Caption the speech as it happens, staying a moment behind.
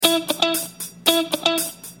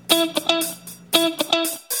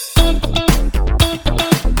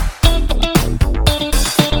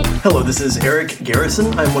Hello, this is Eric Garrison.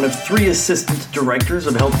 I'm one of 3 assistant directors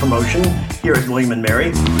of health promotion here at William & Mary.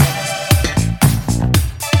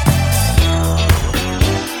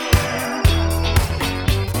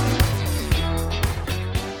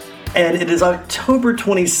 And it is October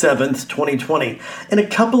 27th, 2020. In a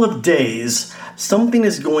couple of days, something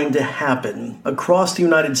is going to happen across the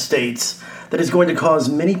United States that is going to cause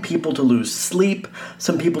many people to lose sleep,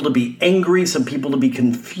 some people to be angry, some people to be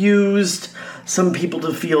confused, some people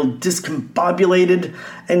to feel discombobulated,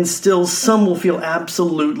 and still some will feel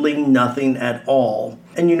absolutely nothing at all.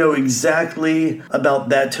 And you know exactly about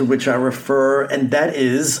that to which I refer, and that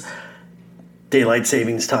is daylight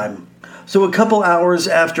savings time. So a couple hours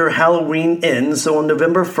after Halloween ends, so on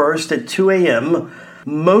November 1st at 2 a.m.,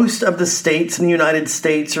 most of the states in the United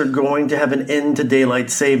States are going to have an end to daylight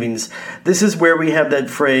savings. This is where we have that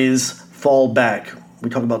phrase, fall back. We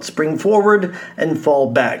talk about spring forward and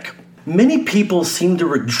fall back. Many people seem to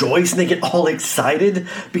rejoice and they get all excited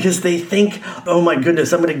because they think, oh my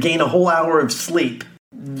goodness, I'm going to gain a whole hour of sleep.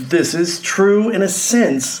 This is true in a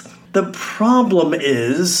sense. The problem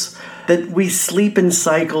is that we sleep in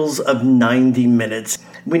cycles of 90 minutes.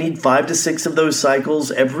 We need 5 to 6 of those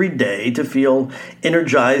cycles every day to feel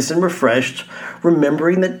energized and refreshed,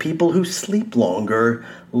 remembering that people who sleep longer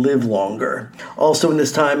live longer. Also, in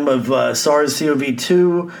this time of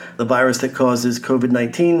SARS-CoV-2, the virus that causes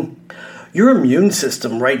COVID-19, your immune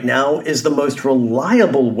system right now is the most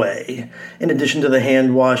reliable way, in addition to the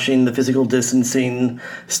hand washing, the physical distancing,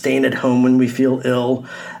 staying at home when we feel ill.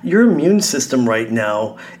 Your immune system right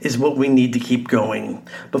now is what we need to keep going.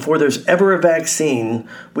 Before there's ever a vaccine,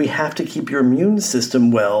 we have to keep your immune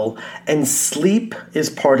system well, and sleep is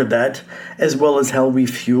part of that, as well as how we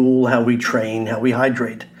fuel, how we train, how we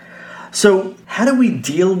hydrate. So how do we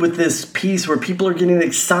deal with this piece where people are getting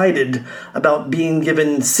excited about being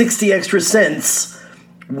given 60 extra cents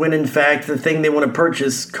when in fact the thing they want to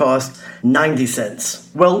purchase costs 90 cents?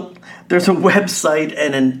 Well, there's a website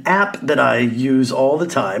and an app that I use all the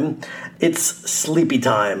time. It's Sleepy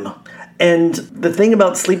Time. And the thing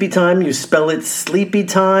about Sleepy Time, you spell it Sleepy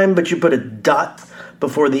Time, but you put a dot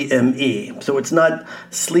before the M-E. So it's not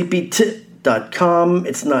sleepy.com,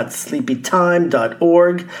 it's not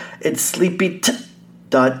sleepytime.org, it's sleepy.me,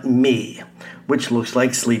 which looks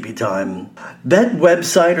like Sleepy Time. That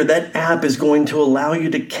website or that app is going to allow you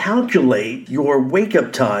to calculate your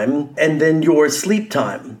wake-up time and then your sleep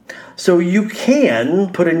time. So you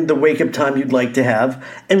can put in the wake-up time you'd like to have.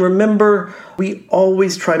 And remember, we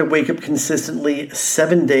always try to wake up consistently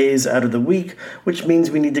 7 days out of the week, which means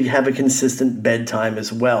we need to have a consistent bedtime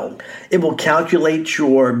as well. It will calculate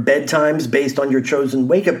your bedtimes based on your chosen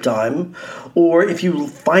wake-up time. Or if you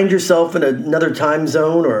find yourself in another time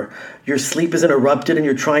zone or your sleep is interrupted and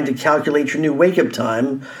you're trying to calculate your new wake-up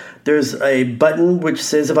time, there's a button which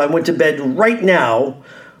says, if I went to bed right now,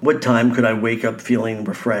 what time could I wake up feeling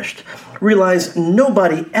refreshed? Realize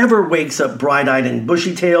nobody ever wakes up bright-eyed and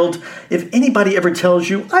bushy-tailed. If anybody ever tells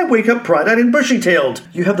you, I wake up bright-eyed and bushy-tailed,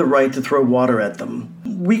 you have the right to throw water at them.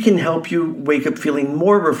 We can help you wake up feeling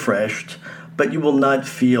more refreshed, but you will not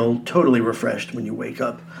feel totally refreshed when you wake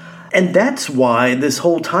up. And that's why this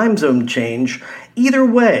whole time zone change, either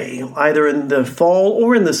way, either in the fall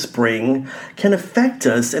or in the spring, can affect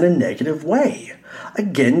us in a negative way.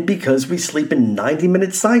 Again, because we sleep in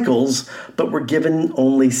 90-minute cycles, but we're given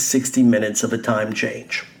only 60 minutes of a time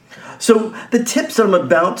change. So the tips I'm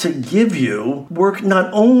about to give you work not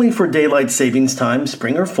only for daylight savings time,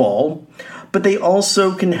 spring or fall, but they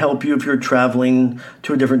also can help you if you're traveling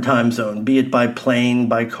to a different time zone, be it by plane,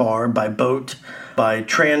 by car, by boat, by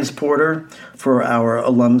transporter for our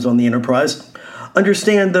alums on the Enterprise.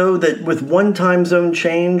 Understand, though, that with one time zone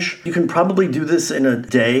change, you can probably do this in a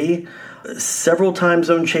day. Several time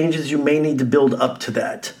zone changes, you may need to build up to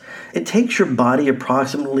that. It takes your body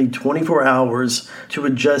approximately 24 hours to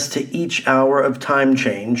adjust to each hour of time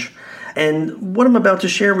change, and what I'm about to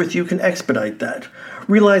share with you can expedite that.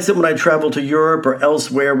 Realize that when I travel to Europe or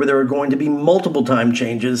elsewhere where there are going to be multiple time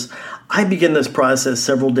changes, I begin this process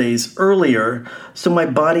several days earlier, so my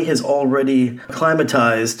body has already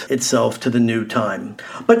acclimatized itself to the new time.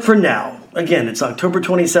 But for now, again, it's October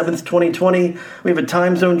 27th, 2020. We have a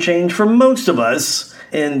time zone change for most of us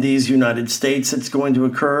in these United States. It's going to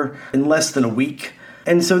occur in less than a week.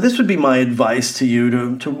 And so this would be my advice to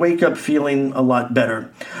you to wake up feeling a lot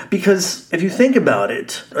better. Because if you think about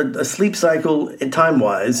it, a sleep cycle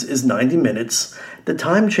time-wise is 90 minutes. The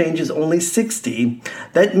time change is only 60.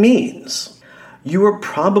 That means you are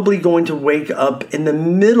probably going to wake up in the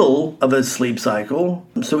middle of a sleep cycle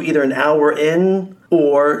So either an hour in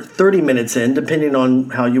or 30 minutes in, depending on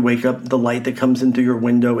how you wake up, the light that comes in through your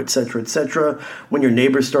window, etc., when your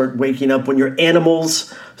neighbors start waking up, when your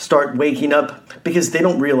animals start waking up, because they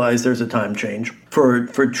don't realize there's a time change. For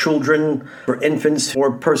children, for infants,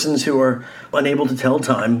 or persons who are unable to tell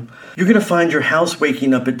time, you're going to find your house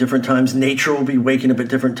waking up at different times. Nature will be waking up at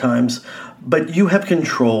different times, but you have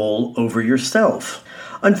control over yourself.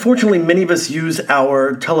 Unfortunately, many of us use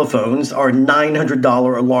our telephones, our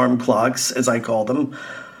 $900 alarm clocks, as I call them.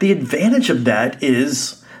 The advantage of that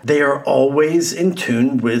is they are always in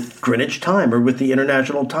tune with Greenwich time or with the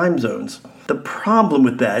international time zones. The problem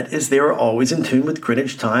with that is they are always in tune with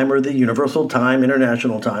Greenwich time or the universal time,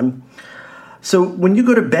 international time. So when you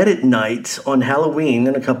go to bed at night on Halloween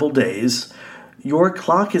in a couple days, your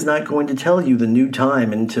clock is not going to tell you the new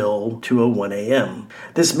time until 2:01 a.m.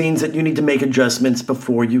 This means that you need to make adjustments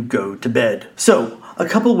before you go to bed. So, a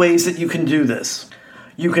couple ways that you can do this.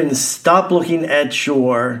 You can stop looking at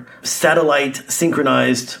your satellite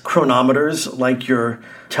synchronized chronometers like your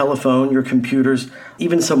telephone, your computers.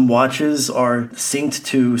 Even some watches are synced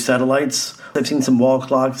to satellites. I've seen some wall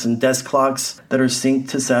clocks and desk clocks that are synced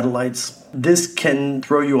to satellites. This can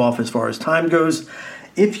throw you off as far as time goes.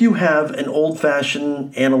 If you have an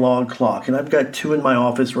old-fashioned analog clock, and I've got 2 in my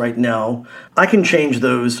office right now, I can change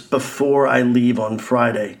those before I leave on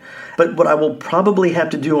Friday. But what I will probably have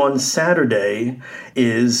to do on Saturday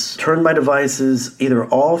is turn my devices either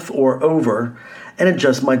off or over and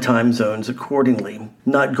adjust my time zones accordingly.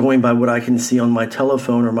 Not going by what I can see on my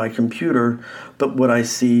telephone or my computer, but what I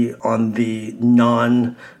see on the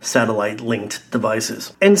non-satellite linked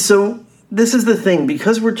devices. And so this is the thing,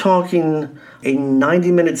 because we're talking a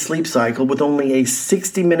 90-minute sleep cycle with only a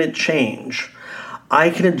 60-minute change,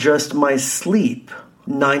 I can adjust my sleep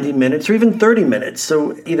 90 minutes or even 30 minutes.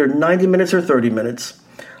 So either 90 minutes or 30 minutes,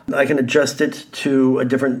 I can adjust it to a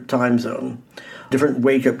different time zone, different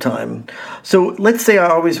wake-up time. So let's say I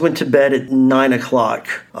always went to bed at 9 o'clock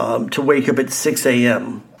to wake up at 6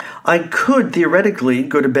 a.m. I could theoretically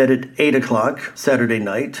go to bed at 8 o'clock Saturday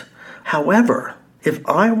night. However, if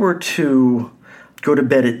I were to go to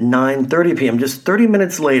bed at 9:30 p.m., just 30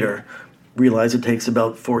 minutes later, realize it takes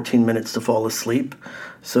about 14 minutes to fall asleep.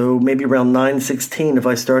 So maybe around 9:16, if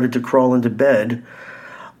I started to crawl into bed,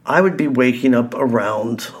 I would be waking up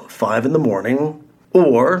around 5 in the morning,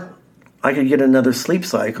 or I could get another sleep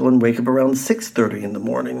cycle and wake up around 6:30 in the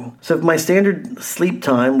morning. So if my standard sleep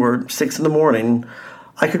time were 6 in the morning,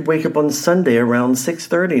 I could wake up on Sunday around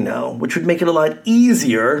 6:30 now, which would make it a lot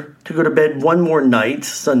easier to go to bed one more night,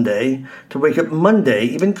 Sunday, to wake up Monday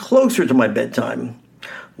even closer to my bedtime.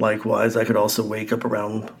 Likewise, I could also wake up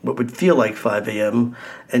around what would feel like 5 a.m.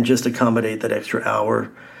 and just accommodate that extra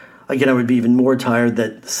hour. Again, I would be even more tired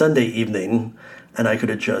that Sunday evening, and I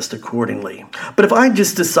could adjust accordingly. But if I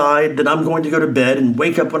just decide that I'm going to go to bed and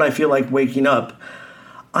wake up when I feel like waking up,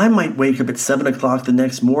 I might wake up at 7 o'clock the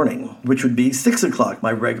next morning, which would be 6 o'clock,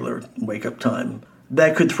 my regular wake-up time.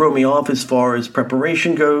 That could throw me off as far as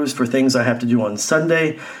preparation goes for things I have to do on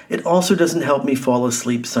Sunday. It also doesn't help me fall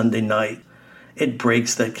asleep Sunday night. It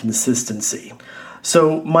breaks that consistency.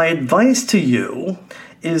 So my advice to you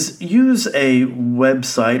is use a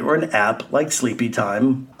website or an app like Sleepy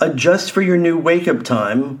Time. Adjust for your new wake-up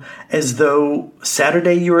time as though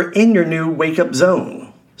Saturday you are in your new wake-up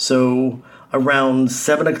zone. So around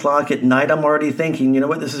 7 o'clock at night, I'm already thinking, you know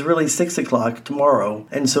what, this is really 6 o'clock tomorrow.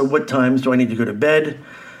 And so what times do I need to go to bed?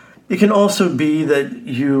 It can also be that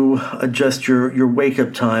you adjust your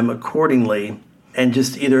wake-up time accordingly, and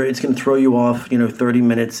just either it's going to throw you off, 30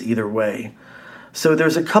 minutes either way. So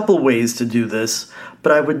there's a couple ways to do this,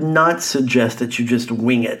 but I would not suggest that you just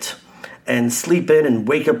wing it and sleep in and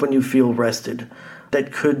wake up when you feel rested.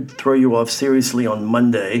 That could throw you off seriously on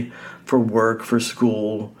Monday for work, for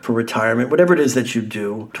school, for retirement, whatever it is that you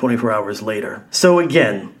do 24 hours later. So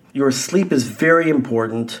again, your sleep is very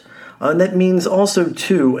important. And that means also,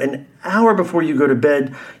 too, an hour before you go to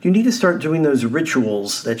bed, you need to start doing those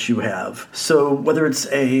rituals that you have. So whether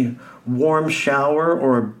it's a warm shower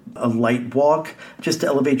or a light walk, just to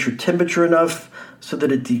elevate your temperature enough so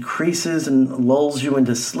that it decreases and lulls you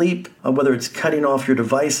into sleep, whether it's cutting off your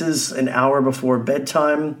devices an hour before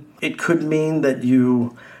bedtime. It could mean that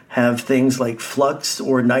you have things like flux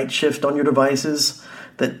or night shift on your devices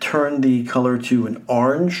that turn the color to an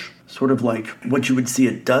orange, sort of like what you would see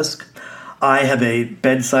at dusk. I have a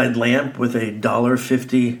bedside lamp with a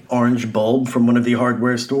 $1.50 orange bulb from one of the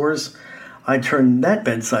hardware stores. I turn that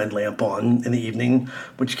bedside lamp on in the evening,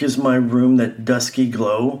 which gives my room that dusky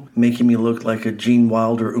glow, making me look like a Gene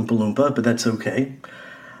Wilder Oompa Loompa, but that's okay.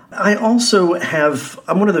 I'm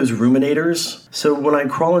one of those ruminators. So when I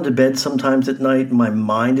crawl into bed sometimes at night, my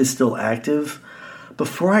mind is still active.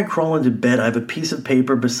 Before I crawl into bed, I have a piece of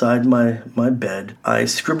paper beside my bed. I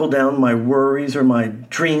scribble down my worries or my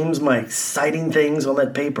dreams, my exciting things on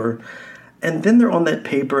that paper, and then they're on that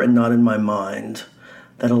paper and not in my mind.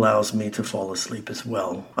 That allows me to fall asleep as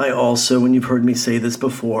well. I also, and you've heard me say this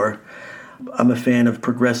before, I'm a fan of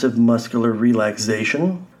progressive muscular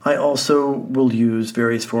relaxation. I also will use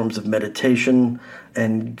various forms of meditation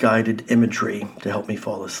and guided imagery to help me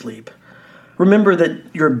fall asleep. Remember that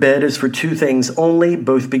your bed is for two things only,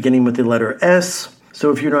 both beginning with the letter S.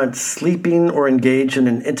 So if you're not sleeping or engaged in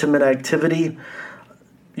an intimate activity,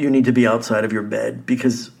 you need to be outside of your bed,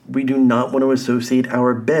 because we do not want to associate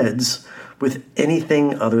our beds with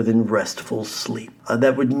anything other than restful sleep.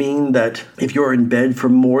 That would mean that if you're in bed for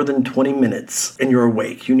more than 20 minutes and you're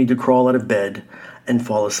awake, you need to crawl out of bed and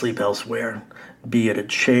fall asleep elsewhere. Be it a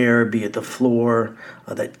chair, be it the floor,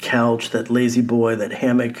 that couch, that lazy boy, that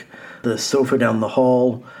hammock, the sofa down the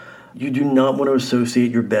hall. You do not want to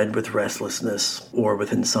associate your bed with restlessness or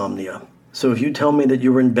with insomnia. So if you tell me that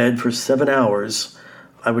you were in bed for 7 hours,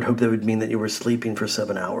 I would hope that would mean that you were sleeping for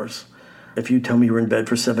 7 hours. If you tell me you were in bed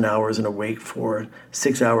for 7 hours and awake for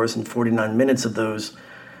 6 hours and 49 minutes of those,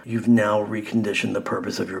 you've now reconditioned the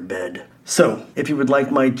purpose of your bed. So if you would like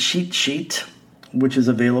my cheat sheet, which is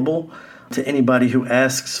available to anybody who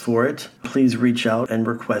asks for it, please reach out and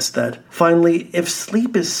request that. Finally, if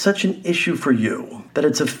sleep is such an issue for you that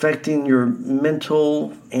it's affecting your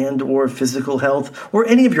mental and or physical health or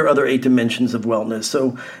any of your other 8 dimensions of wellness,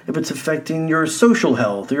 so if it's affecting your social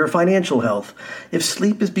health or your financial health, if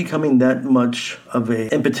sleep is becoming that much of an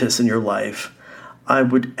impetus in your life, I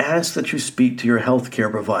would ask that you speak to your healthcare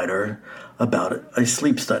provider about a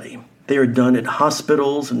sleep study. They are done at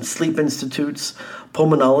hospitals and sleep institutes,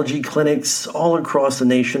 pulmonology clinics all across the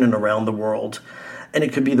nation and around the world. And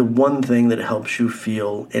it could be the one thing that helps you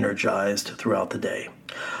feel energized throughout the day.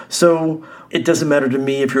 So it doesn't matter to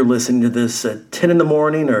me if you're listening to this at 10 in the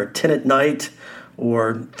morning or 10 at night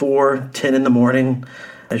or 10 in the morning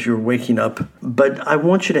as you're waking up. But I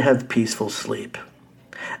want you to have peaceful sleep.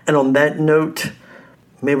 And on that note,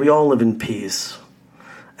 may we all live in peace.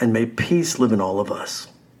 And may peace live in all of us.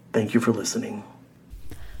 Thank you for listening.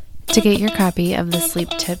 To get your copy of the Sleep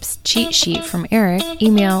Tips cheat sheet from Eric,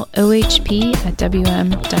 email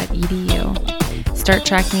ohp@wm.edu. Start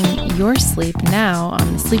tracking your sleep now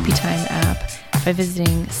on the Sleepy Time app by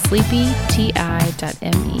visiting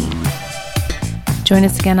sleepyti.me. Join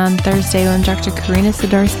us again on Thursday when Dr. Karina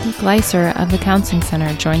Sidarsky-Gleiser of the Counseling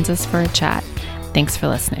Center joins us for a chat. Thanks for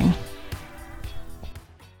listening.